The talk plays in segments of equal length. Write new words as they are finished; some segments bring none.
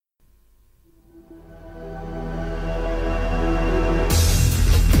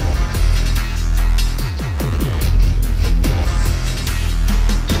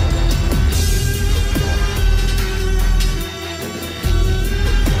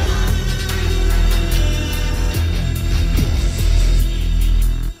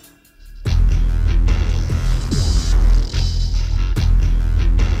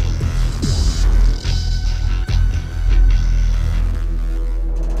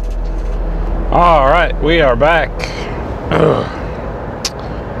All right, we are back.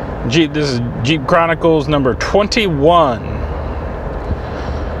 This is Jeep Chronicles number 21.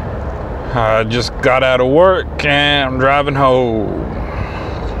 I just got out of work and I'm driving home.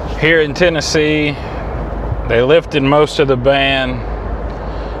 Here in Tennessee, they lifted most of the ban,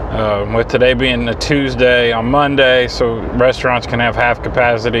 with today being a Tuesday, on Monday, so restaurants can have half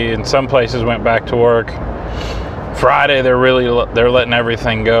capacity, and some places went back to work. Friday, they're letting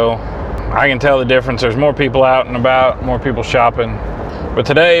everything go. I can tell the difference. There's more people out and about, more people shopping. But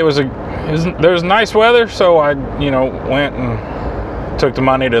today there was nice weather, so I went and took the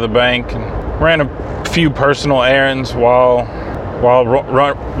money to the bank and ran a few personal errands while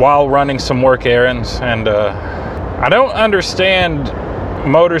running some work errands. And I don't understand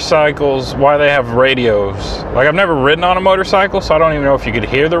motorcycles, why they have radios. Like, I've never ridden on a motorcycle, so I don't even know if you could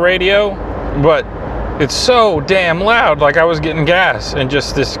hear the radio, but it's so damn loud. Like, I was getting gas and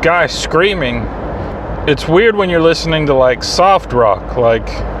just this guy screaming. It's weird when you're listening to like soft rock, like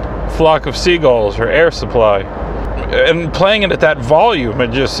Flock of Seagulls or Air Supply, and playing it at that volume.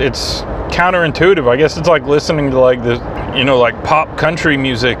 It's counterintuitive. I guess it's like listening to like the like pop country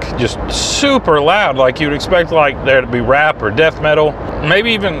music, just super loud. Like you'd expect like there to be rap or death metal, maybe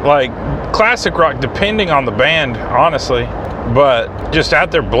even like classic rock, depending on the band, honestly. But just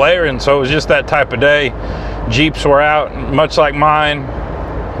out there blaring. So it was just that type of day. Jeeps were out, much like mine,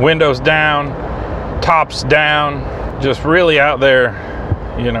 windows down, tops down, just really out there,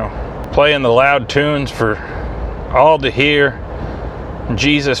 playing the loud tunes for all to hear.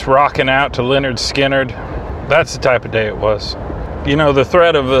 Jesus rocking out to Lynyrd Skynyrd. That's the type of day it was. The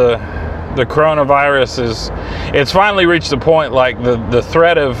threat of the coronavirus it's finally reached the point, like the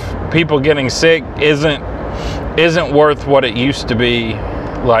threat of people getting sick isn't worth what it used to be.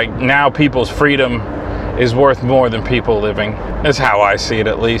 Like, now people's freedom is worth more than people living. That's how I see it,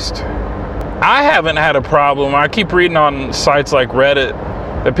 at least. I haven't had a problem. I keep reading on sites like Reddit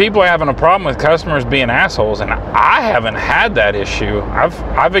that people are having a problem with customers being assholes, and I haven't had that issue.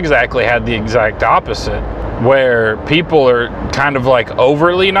 I've exactly had the exact opposite, where people are kind of like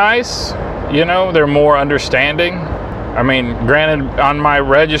overly nice. They're more understanding. I mean, granted, on my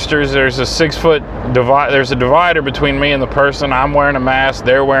registers, there's a 6-foot divide. There's a divider between me and the person. I'm wearing a mask.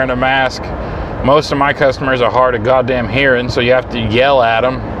 They're wearing a mask. Most of my customers are hard of goddamn hearing, so you have to yell at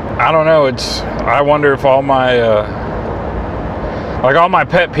them. I don't know. I wonder if all my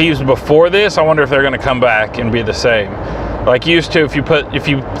pet peeves before this, I wonder if they're going to come back and be the same. Like used to, if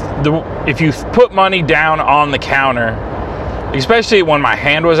you put money down on the counter, especially when my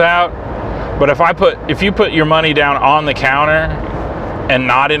hand was out. But if you put your money down on the counter and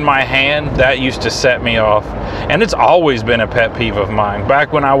not in my hand, that used to set me off. And it's always been a pet peeve of mine.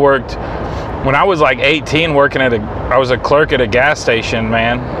 Back when I was like 18, I was a clerk at a gas station,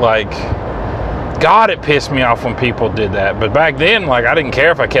 man. Like, God, it pissed me off when people did that. But back then, like, I didn't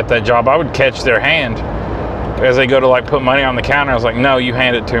care if I kept that job. I would catch their hand as they go to like put money on the counter. I was like, no, you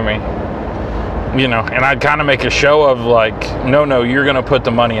hand it to me. And I'd kind of make a show of like, no, you're going to put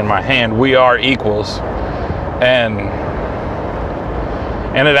the money in my hand. We are equals. And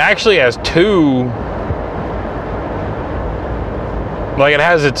it actually has two, like, it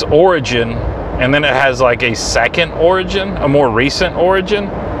has its origin, and then it has like a second origin, a more recent origin.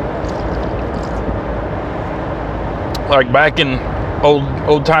 Like back in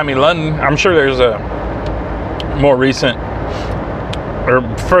old-timey London, I'm sure there's a more recent or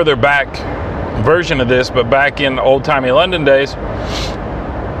further back version of this, but back in old-timey London days,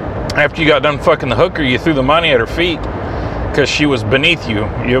 after you got done fucking the hooker, you threw the money at her feet because she was beneath you.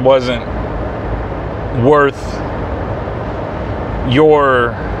 It wasn't worth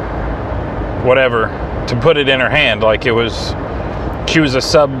your whatever to put it in her hand. Like, she was a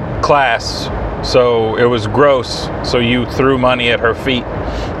subclass, so it was gross, so you threw money at her feet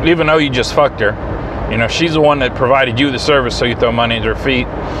even though you just fucked her. She's the one that provided you the service, so you throw money at her feet.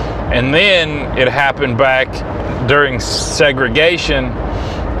 And then it happened back during segregation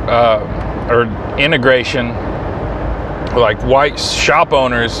or integration, like white shop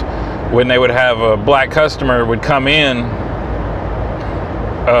owners, when they would have a black customer would come in,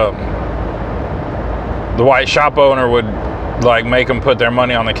 the white shop owner would like make them put their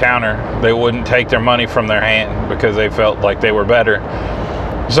money on the counter. They wouldn't take their money from their hand because they felt like they were better.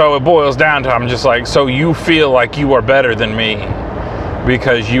 So it boils down to, I'm just like, so you feel like you are better than me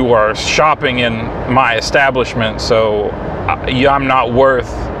because you are shopping in my establishment, so I'm not worth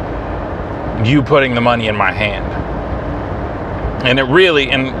you putting the money in my hand. And it was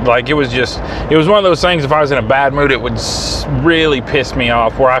one of those things, if I was in a bad mood, it would really piss me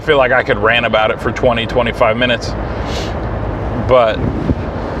off, where I feel like I could rant about it for 20, 25 minutes. But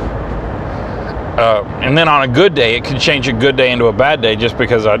And then on a good day, it could change a good day into a bad day just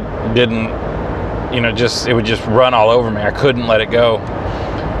because I didn't, it would just run all over me. I couldn't let it go.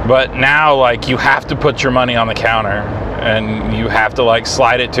 But now, like, you have to put your money on the counter and you have to, like,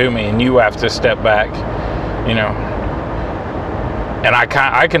 slide it to me and you have to step back, And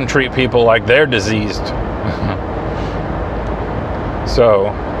I can treat people like they're diseased. So,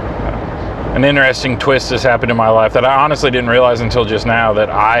 an interesting twist has happened in my life that I honestly didn't realize until just now, that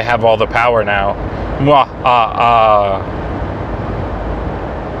I have all the power now.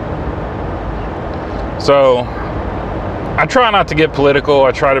 So, I try not to get political.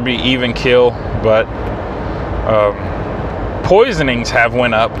 I try to be even keel, but poisonings have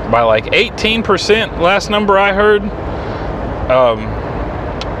went up by like 18% last number I heard,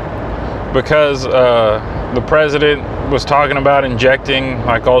 because the president was talking about injecting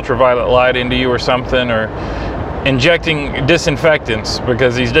like ultraviolet light into you or something, or injecting disinfectants,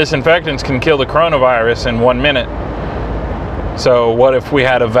 because these disinfectants can kill the coronavirus in 1 minute. So what if we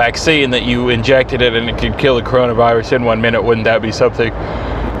had a vaccine that you injected it and it could kill the coronavirus in 1 minute? Wouldn't that be something?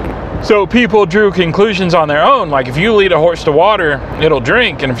 So people drew conclusions on their own. Like, if you lead a horse to water, it'll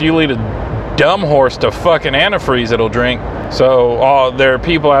drink. And if you lead a dumb horse to fucking antifreeze, it'll drink. So there are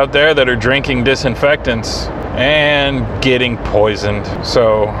people out there that are drinking disinfectants and getting poisoned.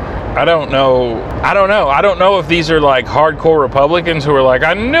 So I don't know. I don't know if these are like hardcore Republicans who are like,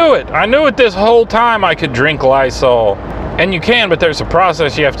 I knew it this whole time I could drink Lysol. And you can, but there's a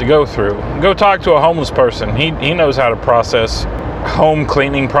process you have to go through. Go talk to a homeless person. He knows how to process home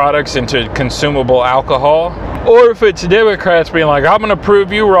cleaning products into consumable alcohol. Or if it's Democrats being like, I'm going to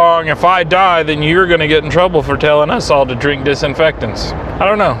prove you wrong. If I die, then you're going to get in trouble for telling us all to drink disinfectants. I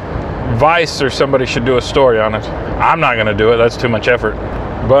don't know. Vice or somebody should do a story on it. I'm not going to do it. That's too much effort.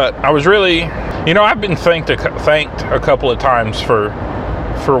 But I was really, I've been thanked a couple of times for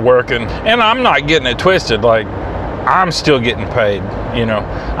working. And I'm not getting it twisted. Like, I'm still getting paid,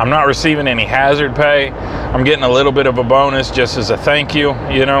 I'm not receiving any hazard pay. I'm getting a little bit of a bonus just as a thank you,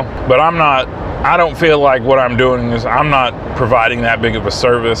 but I don't feel like what I'm doing is, I'm not providing that big of a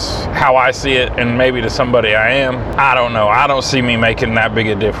service how I see it, and maybe to somebody I am. I don't know. I don't see me making that big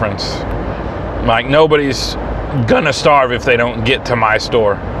a difference. Like, nobody's gonna starve if they don't get to my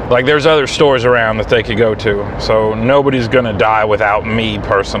store. Like, there's other stores around that they could go to, so nobody's gonna die without me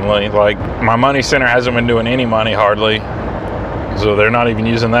personally. Like, my money center hasn't been doing any money hardly, so they're not even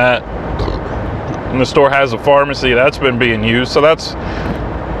using that. And the store has a pharmacy that's been being used, so that's,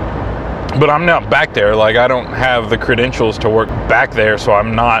 but I'm not back there. Like, I don't have the credentials to work back there, so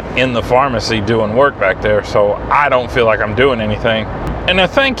I'm not in the pharmacy doing work back there, so I don't feel like I'm doing anything. And a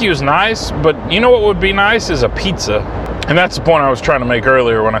thank you is nice, but you know what would be nice is a pizza. And that's the point I was trying to make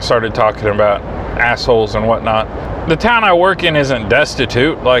earlier when I started talking about assholes and whatnot. The town I work in isn't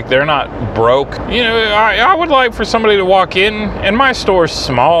destitute. Like, they're not broke. I would like for somebody to walk in, and my store's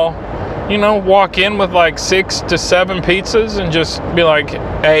small, walk in with like 6 to 7 pizzas and just be like,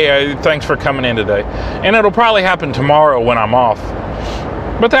 hey, thanks for coming in today. And it'll probably happen tomorrow when I'm off.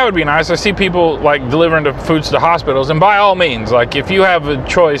 But that would be nice. I see people like delivering foods to hospitals, and by all means, like, if you have a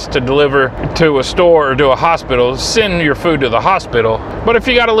choice to deliver to a store or to a hospital, send your food to the hospital. But if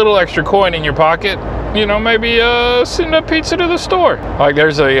you got a little extra coin in your pocket, maybe send a pizza to the store. Like,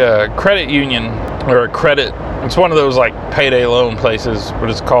 there's a credit union, or a credit, it's one of those like payday loan places, but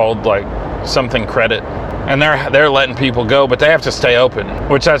it's called like something credit. And they're letting people go, but they have to stay open,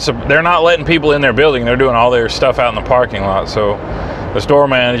 which they're not letting people in their building. They're doing all their stuff out in the parking lot. So the store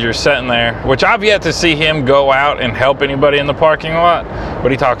manager's sitting there, which I've yet to see him go out and help anybody in the parking lot,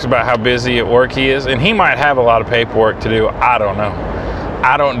 but he talks about how busy at work he is, and he might have a lot of paperwork to do. I don't know.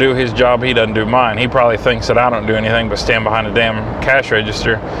 I don't do his job, he doesn't do mine. He probably thinks that I don't do anything but stand behind a damn cash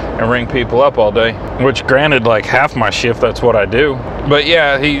register and ring people up all day, which, granted, like half my shift, that's what I do. But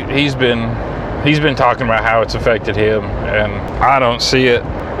yeah, he's been talking about how it's affected him, and I don't see it.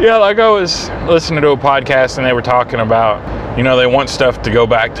 Yeah, like, I was listening to a podcast and they were talking about, they want stuff to go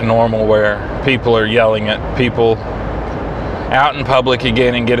back to normal, where people are yelling at people out in public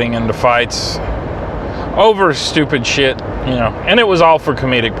again and getting into fights over stupid shit, and it was all for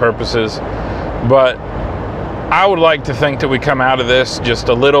comedic purposes. But I would like to think that we come out of this just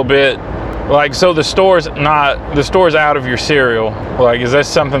a little bit, like, so the store's out of your cereal. Like, is that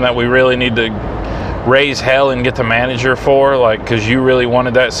something that we really need to raise hell and get the manager for? Like, because you really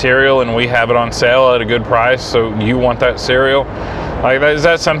wanted that cereal and we have it on sale at a good price, so you want that cereal? Like, is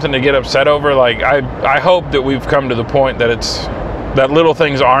that something to get upset over? Like, I hope that we've come to the point that little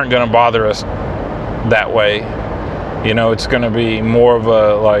things aren't going to bother us that way. It's going to be more of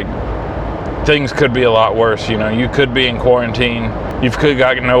a, like, things could be a lot worse. You could be in quarantine You could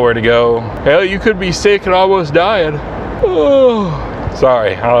got nowhere to go. Hell, you could be sick and almost dying. Oh,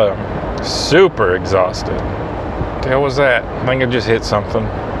 sorry, I'm super exhausted. What the hell was that? I think I just hit something.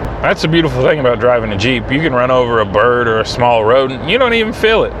 That's the beautiful thing about driving a Jeep. You can run over a bird or a small rodent. You don't even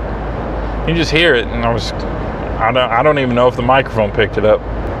feel it. You just hear it. And I don't even know if the microphone picked it up.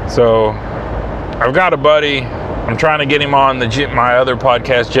 So I've got a buddy. I'm trying to get him on my other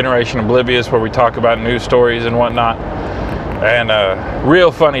podcast, Generation Oblivious, where we talk about news stories and whatnot. And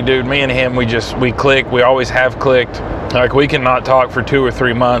real funny dude. Me and him, we click. We always have clicked. Like, we can not talk for 2 or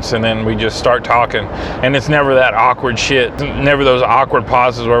 3 months, and then we just start talking. And it's never that awkward shit. Never those awkward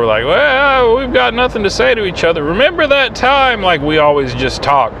pauses where we're like, well, we've got nothing to say to each other. Remember that time? Like, we always just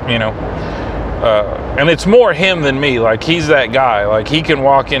talk, you know. And it's more him than me. Like, he's that guy. Like, he can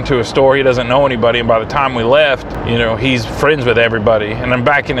walk into a store, he doesn't know anybody, and by the time we left, you know, he's friends with everybody. And then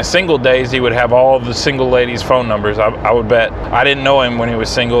back in his single days, he would have all of the single ladies' phone numbers. I would bet. I didn't know him when he was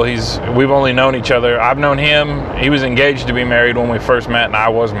single. We've only known each other. I've known him. He was engaged to be married when we first met, and I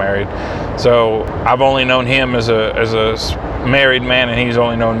was married. So I've only known him as a married man, and he's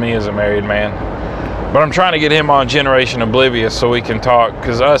only known me as a married man. But I'm trying to get him on Generation Oblivious so we can talk,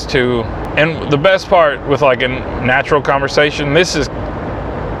 because us two. And the best part with like a natural conversation, this is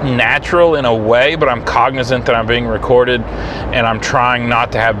natural in a way, but I'm cognizant that I'm being recorded, and I'm trying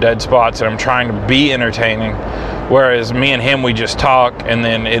not to have dead spots, and I'm trying to be entertaining. Whereas me and him, we just talk, and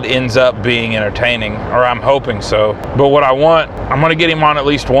then it ends up being entertaining, or I'm hoping so. But what I want, I'm gonna get him on at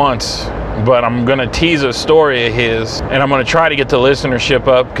least once, but I'm gonna tease a story of his, and I'm gonna try to get the listenership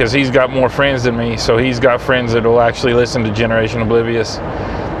up, because he's got more friends than me, so he's got friends that will actually listen to Generation Oblivious.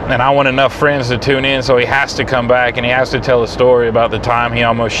 And I want enough friends to tune in, so he has to come back and he has to tell a story about the time he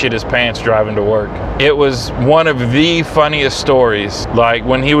almost shit his pants driving to work. It was one of the funniest stories. Like,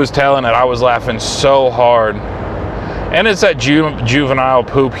 when he was telling it, I was laughing so hard. And it's that juvenile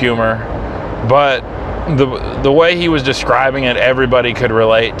poop humor, but the way he was describing it, everybody could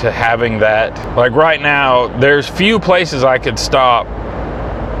relate to having that. Like, right now, there's few places I could stop.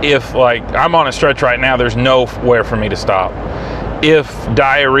 If, like, I'm on a stretch right now, there's nowhere for me to stop. If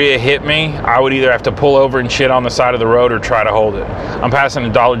diarrhea hit me, I would either have to pull over and shit on the side of the road or try to hold it. I'm passing a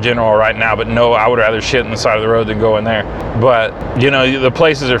Dollar General right now, but no, I would rather shit on the side of the road than go in there. But, you know, the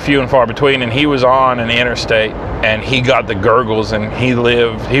places are few and far between, and he was on an interstate, and he got the gurgles, and he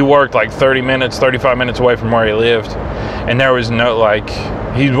worked like 35 minutes away from where he lived, and there was no, like,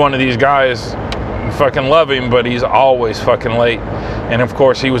 he's one of these guys, fucking love him, but he's always fucking late. And of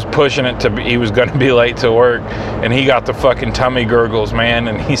course, he was pushing it he was going to be late to work, and he got the fucking tummy gurgles, man.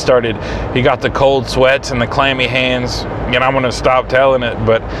 And he got the cold sweats and the clammy hands. And I'm going to stop telling it,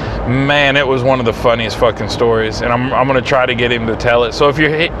 but man, it was one of the funniest fucking stories. And I'm going to try to get him to tell it. So if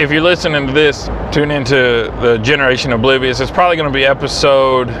you're listening to this, tune into the Generation Oblivious. It's probably going to be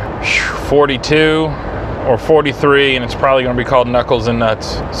episode 42 or 43, and it's probably going to be called Knuckles and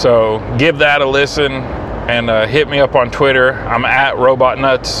Nuts. So give that a listen, and hit me up on Twitter. I'm at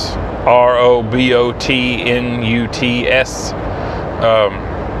RobotNuts, ROBOTNUTS.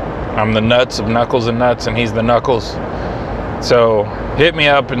 I'm the nuts of Knuckles and Nuts, and he's the Knuckles. So hit me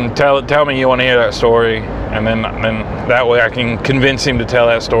up and tell me you want to hear that story, and then that way I can convince him to tell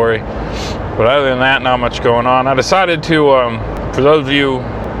that story. But other than that, not much going on. I decided to, for those of you,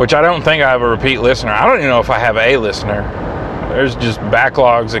 which I don't think I have a repeat listener. I don't even know if I have a listener. There's just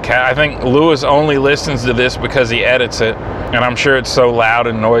backlogs of I think Lewis only listens to this because he edits it, and I'm sure it's so loud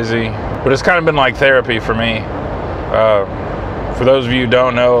and noisy. But it's kind of been like therapy for me. For those of you who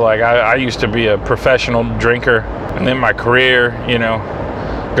don't know, like, I used to be a professional drinker, and then my career, you know,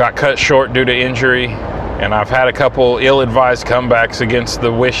 got cut short due to injury. And I've had a couple ill-advised comebacks against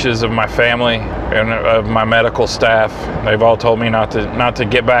the wishes of my family and of my medical staff. They've all told me not to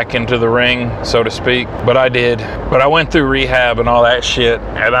get back into the ring, so to speak, but I did. But I went through rehab and all that shit,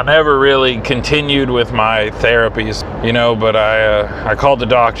 and I never really continued with my therapies, you know. But I called the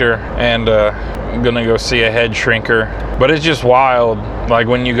doctor, and I'm gonna go see a head shrinker. But it's just wild, like,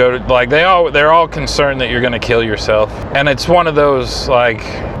 when you go to, like, they're all concerned that you're gonna kill yourself, and it's one of those, like,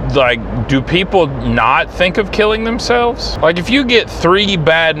 do people not think of killing themselves? Like, if you get 3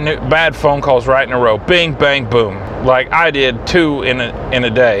 bad phone calls right in a row, bing, bang, boom, like I did 2 in a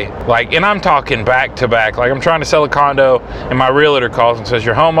day, like, and I'm talking back to back. Like, I'm trying to sell a condo, and my realtor calls and says,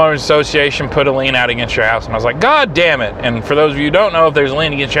 your homeowners association put a lien out against your house. And I was like, God damn it. And for those of you who don't know, if there's a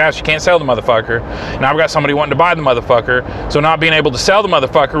lien against your house, you can't sell the motherfucker. And I've got somebody wanting to buy the motherfucker, so not being able to sell the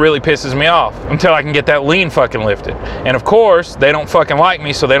motherfucker really pisses me off until I can get that lien fucking lifted. And of course, they don't fucking like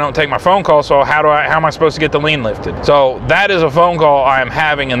me, so they don't take my phone call. So how am I supposed to get the lien lifted? So that is a phone call I am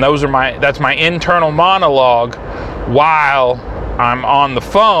having, and that's my internal monologue while I'm on the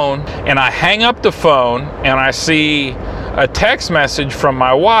phone, and I hang up the phone, and I see a text message from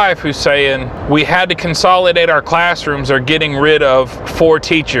my wife who's saying, we had to consolidate our classrooms, or getting rid of 4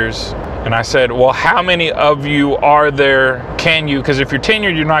 teachers. And I said, well, how many of you are there? Can you? Because if you're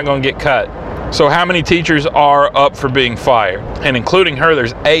tenured, you're not going to get cut. So how many teachers are up for being fired? And including her,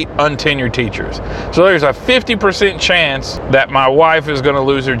 there's 8 untenured teachers. So there's a 50% chance that my wife is going to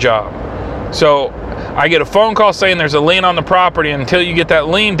lose her job. So I get a phone call saying there's a lien on the property. Until you get that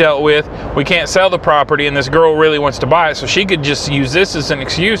lien dealt with, we can't sell the property, and this girl really wants to buy it. So she could just use this as an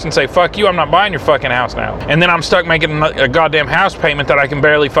excuse and say, fuck you, I'm not buying your fucking house now. And then I'm stuck making a goddamn house payment that I can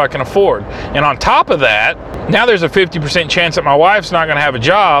barely fucking afford. And on top of that, now there's a 50% chance that my wife's not going to have a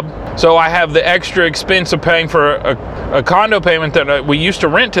job. So I have the extra expense of paying for a condo payment that we used to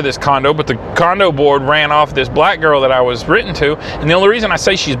rent to this condo, but the condo board ran off this black girl that I was renting to. And the only reason I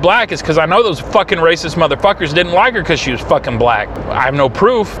say she's black is because I know those fucking racist motherfuckers didn't like her because she was fucking black. I have no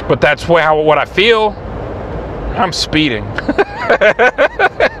proof, but that's what I feel. I'm speeding.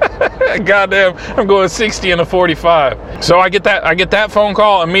 Goddamn, I'm going 60 in a 45. So I get that phone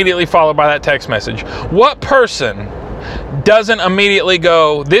call, immediately followed by that text message. What person doesn't immediately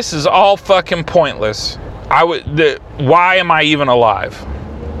go, this is all fucking pointless? Why am I even alive?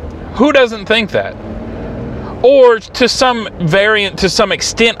 Who doesn't think that? Or to some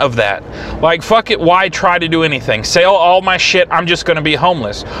extent of that. Like, fuck it, why try to do anything? Sell all my shit, I'm just gonna be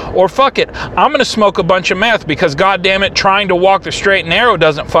homeless. Or fuck it, I'm gonna smoke a bunch of meth because goddamn it, trying to walk the straight and narrow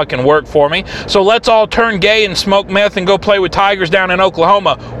doesn't fucking work for me. So let's all turn gay and smoke meth and go play with tigers down in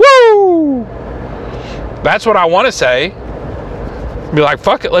Oklahoma. Woo! That's what I wanna say. Be like,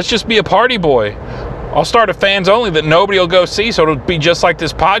 fuck it, let's just be a party boy. I'll start a fans only that nobody will go see, so it'll be just like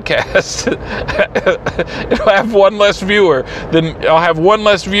this podcast. It'll have one less viewer. I'll have one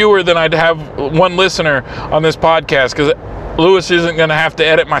less viewer than I'd have one listener on this podcast, because Lewis isn't going to have to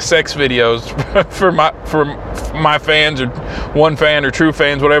edit my sex videos for my fans, or one fan, or true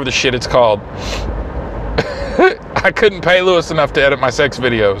fans, whatever the shit it's called. I couldn't pay Lewis enough to edit my sex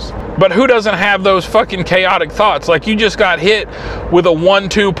videos. But who doesn't have those fucking chaotic thoughts? Like, you just got hit with a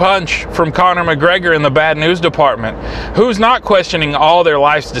 1-2 punch from Conor McGregor in the bad news department. Who's not questioning all their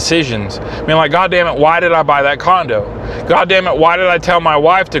life's decisions? I mean, like, God damn it, why did I buy that condo? God damn it, why did I tell my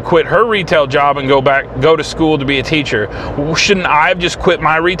wife to quit her retail job and go to school to be a teacher? Shouldn't I have just quit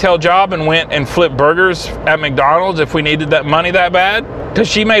my retail job and went and flipped burgers at McDonald's if we needed that money that bad? Because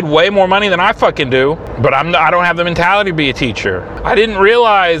she made way more money than I fucking do. But I don't have the mentality to be a teacher. I didn't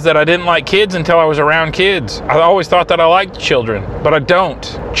realize that I didn't like kids until I was around kids. I always thought that I liked children, but I don't.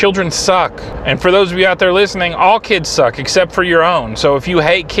 Children suck. And for those of you out there listening, all kids suck except for your own. So if you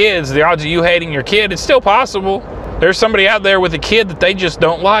hate kids, the odds of you hating your kid, it's still possible. There's somebody out there with a kid that they just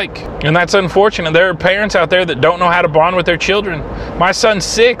don't like. And that's unfortunate. There are parents out there that don't know how to bond with their children. My son's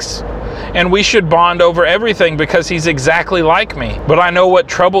 6. And we should bond over everything because he's exactly like me. But I know what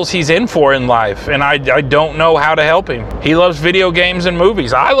troubles he's in for in life, and I don't know how to help him. He loves video games and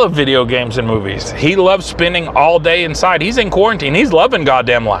movies. I love video games and movies. He loves spending all day inside. He's in quarantine. He's loving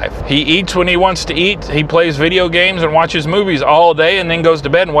goddamn life. He eats when he wants to eat. He plays video games and watches movies all day and then goes to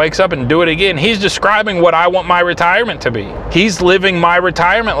bed and wakes up and do it again. He's describing what I want my retirement to be. He's living my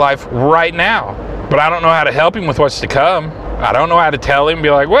retirement life right now. But I don't know how to help him with what's to come. I don't know how to tell him,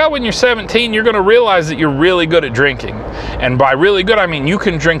 be like, well, when you're 17, you're going to realize that you're really good at drinking. And by really good, I mean you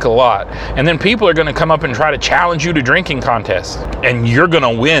can drink a lot. And then people are going to come up and try to challenge you to drinking contests. And you're going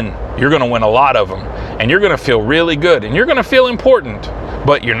to win. You're going to win a lot of them. And you're going to feel really good. And you're going to feel important.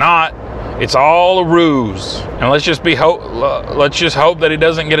 But you're not. It's all a ruse. And let's just hope that he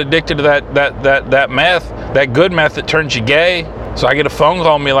doesn't get addicted to that meth, that good meth that turns you gay. So I get a phone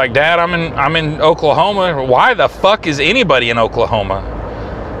call and be like, Dad, I'm in Oklahoma. Why the fuck is anybody in Oklahoma?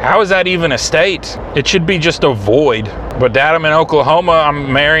 How is that even a state? It should be just a void. But Dad, I'm in Oklahoma.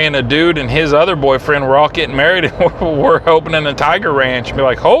 I'm marrying a dude and his other boyfriend. We're all getting married and we're opening a tiger ranch. And be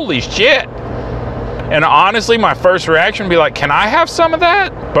like, holy shit. And honestly, my first reaction would be like, can I have some of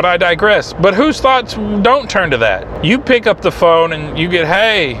that? But I digress. But whose thoughts don't turn to that? You pick up the phone and you get,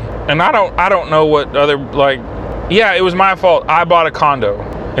 hey, and I don't know what other, like, yeah, it was my fault. I bought a condo.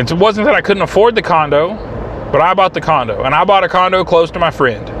 It wasn't that I couldn't afford the condo, but I bought the condo. And I bought a condo close to my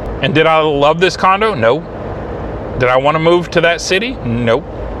friend. And did I love this condo? No. Did I want to move to that city? Nope.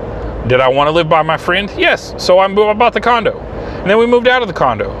 Did I want to live by my friend? Yes. So I bought the condo. And then we moved out of the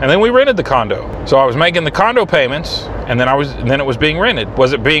condo. And then we rented the condo. So I was making the condo payments, and then it was being rented.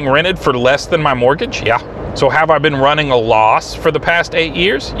 Was it being rented for less than my mortgage? Yeah. So have I been running a loss for the past 8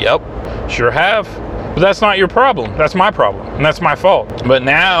 years? Yep. Sure have. But But that's not your problem. That's my problem, and that's my fault. But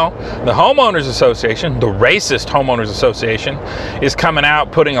now the homeowners association, the racist homeowners association, is coming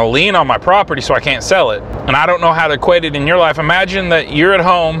out putting a lien on my property so I can't sell it. And I don't know how to equate it in your life. Imagine that you're at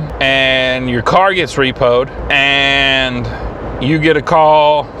home and your car gets repoed and you get a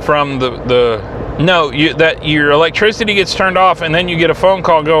call from that your electricity gets turned off, and then you get a phone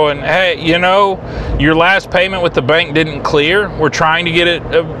call going, hey, you know, your last payment with the bank didn't clear. We're trying to get it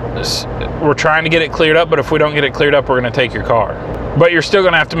cleared up, but if we don't get it cleared up, we're going to take your car. But you're still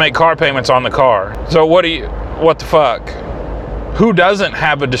going to have to make car payments on the car. So what the fuck? Who doesn't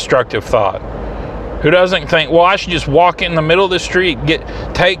have a destructive thought? Who doesn't think, well, I should just walk in the middle of the street,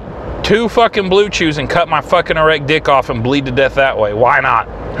 take 2 fucking Blue Chews and cut my fucking erect dick off and bleed to death that way? Why not?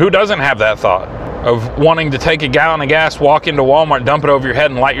 Who doesn't have that thought of wanting to take a gallon of gas, walk into Walmart, dump it over your head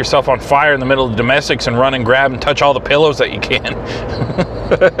and light yourself on fire in the middle of domestics and run and grab and touch all the pillows that you can?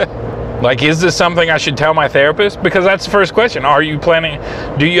 Like, is this something I should tell my therapist? Because that's the first question.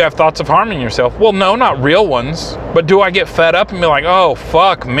 Do you have thoughts of harming yourself? Well, no, not real ones. But do I get fed up and be like, oh,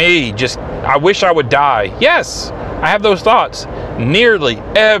 fuck me, I wish I would die? Yes, I have those thoughts nearly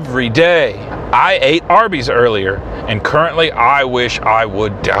every day. I ate Arby's earlier, and currently I wish I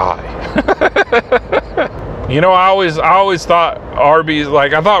would die. You know, I always thought Arby's,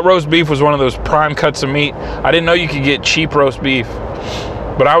 like, I thought roast beef was one of those prime cuts of meat. I didn't know you could get cheap roast beef.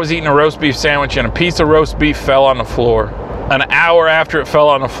 But I was eating a roast beef sandwich and a piece of roast beef fell on the floor. An hour after it fell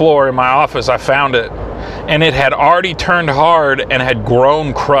on the floor in my office, I found it. And it had already turned hard and had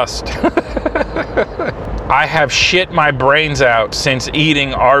grown crust. I have shit my brains out since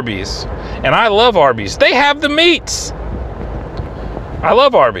eating Arby's. And I love Arby's. They have the meats. I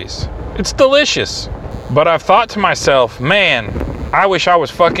love Arby's. It's delicious. But I've thought to myself, man, I wish I was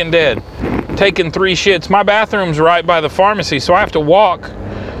fucking dead. Taking 3 shits. My bathroom's right by the pharmacy, so I have to walk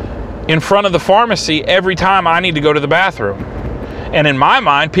in front of the pharmacy every time I need to go to the bathroom. And in my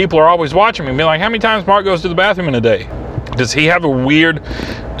mind, people are always watching me, being like, how many times Mark goes to the bathroom in a day? Does he have a weird,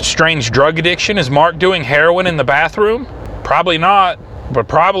 strange drug addiction? Is Mark doing heroin in the bathroom? Probably not. But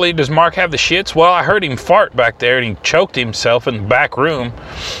probably, does Mark have the shits? Well, I heard him fart back there and he choked himself in the back room.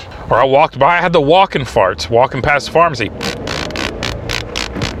 Or I walked by, I had the walking farts, walking past the pharmacy.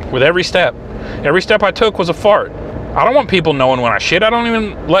 With every step. Every step I took was a fart. I don't want people knowing when I shit. I don't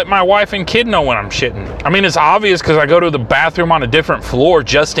even let my wife and kid know when I'm shitting. I mean, it's obvious because I go to the bathroom on a different floor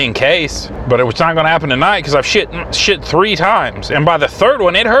just in case. But it was not going to happen tonight because I've shit 3 times. And by the 3rd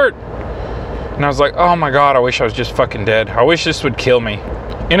one, it hurt. And I was like, oh my God, I wish I was just fucking dead. I wish this would kill me.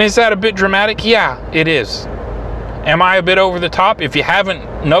 And is that a bit dramatic? Yeah, it is. Am I a bit over the top? If you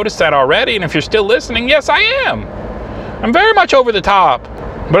haven't noticed that already, and if you're still listening, yes, I am. I'm very much over the top.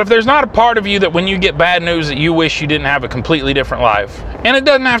 But if there's not a part of you that when you get bad news that you wish you didn't have a completely different life, and it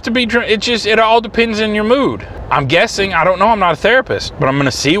doesn't have to be, it all depends on your mood. I'm guessing, I don't know, I'm not a therapist, but I'm going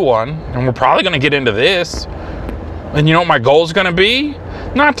to see one, and we're probably going to get into this. And you know what my goal is going to be?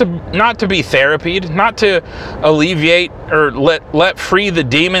 Not to be therapied, not to alleviate or let free the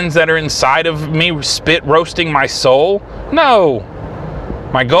demons that are inside of me spit roasting my soul. No.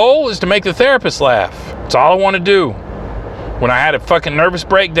 My goal is to make the therapist laugh. That's all I want to do. When I had a fucking nervous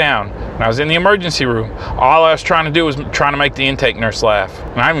breakdown and I was in the emergency room, all I was trying to do was trying to make the intake nurse laugh.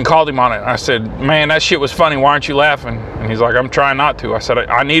 And I even called him on it. I said, man, that shit was funny. Why aren't you laughing? And he's like, I'm trying not to. I said,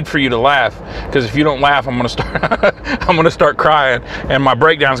 I need for you to laugh, because if you don't laugh, I'm going to start crying and my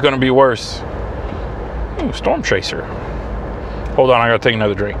breakdown's going to be worse. Ooh, Storm Chaser. Hold on, I got to take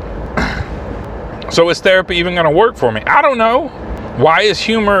another drink. So is therapy even going to work for me? I don't know. Why is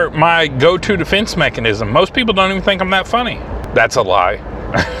humor my go-to defense mechanism? Most people don't even think I'm that funny. That's a lie.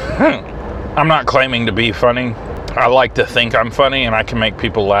 I'm not claiming to be funny. I like to think I'm funny and I can make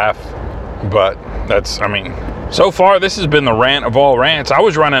people laugh. But so far this has been the rant of all rants. I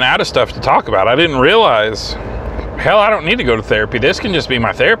was running out of stuff to talk about. I didn't realize, hell, I don't need to go to therapy. This can just be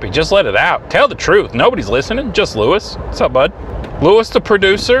my therapy. Just let it out. Tell the truth. Nobody's listening. Just Lewis. What's up, bud? Lewis, the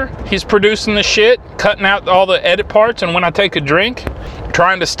producer, he's producing the shit, cutting out all the edit parts, and when I take a drink,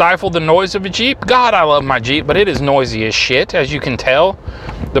 trying to stifle the noise of a Jeep. God, I love my Jeep, but it is noisy as shit, as you can tell.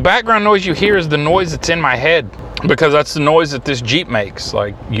 The background noise you hear is the noise that's in my head, because that's the noise that this Jeep makes.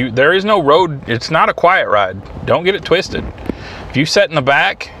 There is no road, it's not a quiet ride. Don't get it twisted. If you sit in the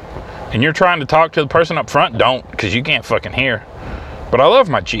back and you're trying to talk to the person up front, don't, because you can't fucking hear. But I love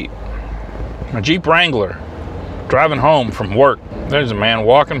my Jeep. My Jeep Wrangler. Driving home from work, there's a man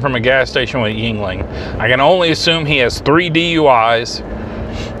walking from a gas station with Yingling. I can only assume he has 3 DUIs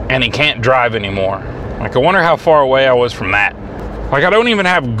and he can't drive anymore. I wonder how far away I was from that. I don't even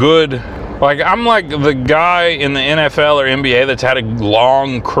have good Like, I'm like the guy in the NFL or NBA that's had a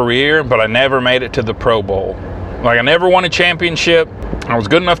long career, but I never made it to the Pro Bowl. Like, I never won a championship. I was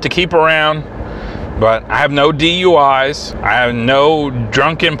good enough to keep around, but I have no DUIs. I have no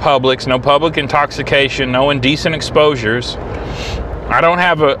drunken publics, no public intoxication, no indecent exposures. I don't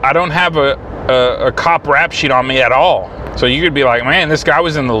have a cop rap sheet on me at all. So you could be like, man, this guy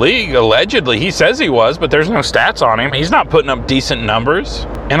was in the league, allegedly. He says he was, but there's no stats on him. He's not putting up decent numbers.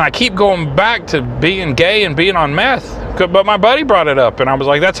 And I keep going back to being gay and being on meth. But my buddy brought it up, and I was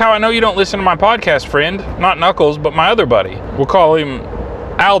like, that's how I know you don't listen to my podcast, friend. Not Knuckles, but my other buddy. We'll call him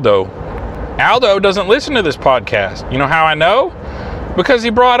Aldo. Aldo doesn't listen to this podcast. You know how I know? Because he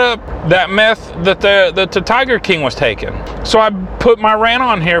brought up that meth that the Tiger King was taking. So I put my rant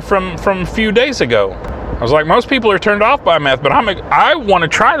on here from a few days ago. I was like, most people are turned off by meth, but I want to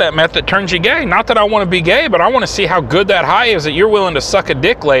try that meth that turns you gay. Not that I want to be gay, but I want to see how good that high is that you're willing to suck a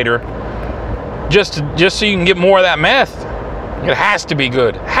dick later just so you can get more of that meth. It has to be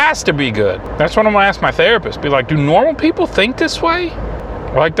good. Has to be good. That's what I'm going to ask my therapist. Be like, do normal people think this way?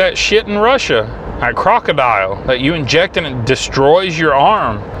 Like that shit in Russia, that crocodile that you inject and it destroys your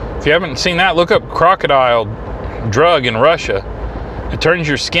arm. If you haven't seen that, look up crocodile drug in Russia. It turns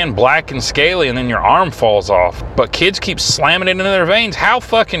your skin black and scaly and then your arm falls off. But kids keep slamming it into their veins. How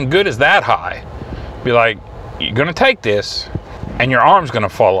fucking good is that high? Be like, you're gonna take this and your arm's gonna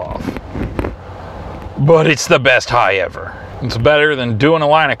fall off. But it's the best high ever. It's better than doing a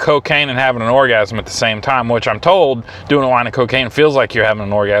line of cocaine and having an orgasm at the same time, which I'm told doing a line of cocaine feels like you're having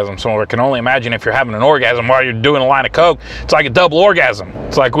an orgasm. So I can only imagine if you're having an orgasm while you're doing a line of coke, it's like a double orgasm.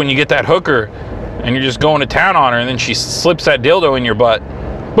 It's like when you get that hooker and you're just going to town on her and then she slips that dildo in your butt.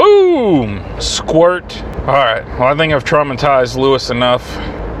 Boom! Squirt. All right, well, I think I've traumatized Lewis enough.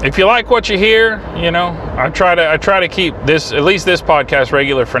 If you like what you hear, you know, I try to keep this, at least this podcast,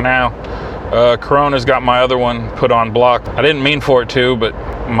 regular for now. Corona's got my other one put on block. I didn't mean for it to, but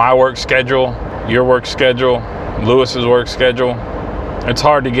my work schedule, your work schedule, Lewis's work schedule, it's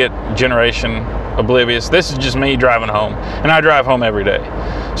hard to get generation oblivious. This is just me driving home, and I drive home every day.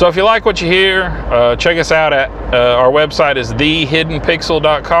 So if you like what you hear, check us out at our website is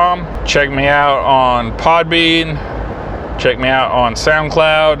thehiddenpixel.com. Check me out on Podbean. Check me out on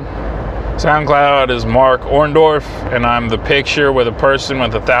SoundCloud. SoundCloud is Mark Orndorff, and I'm the picture with a person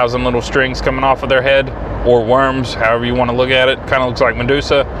with 1,000 little strings coming off of their head, or worms, however you want to look at it. Kind of looks like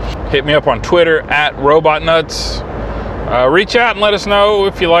Medusa. Hit me up on Twitter at RobotNuts. Reach out and let us know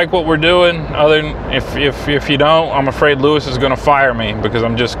if you like what we're doing. Other than if you don't, I'm afraid Lewis is going to fire me because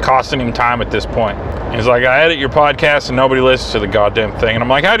I'm just costing him time at this point. He's like, I edit your podcast and nobody listens to the goddamn thing. And I'm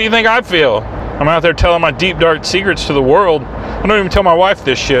like, how do you think I feel? I'm out there telling my deep, dark secrets to the world. I don't even tell my wife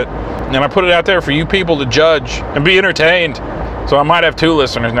this shit. And I put it out there for you people to judge and be entertained. So I might have 2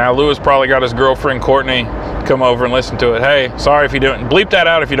 listeners now. Lewis probably got his girlfriend, Courtney, to come over and listen to it. Hey, sorry if you don't. Bleep that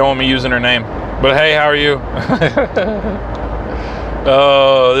out if you don't want me using her name. But hey, how are you?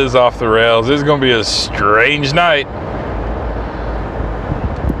 Oh, this is off the rails. This is going to be a strange night.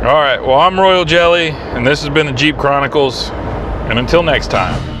 All right, well, I'm Royal Jelly, and this has been the Jeep Chronicles. And until next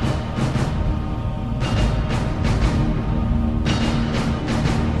time.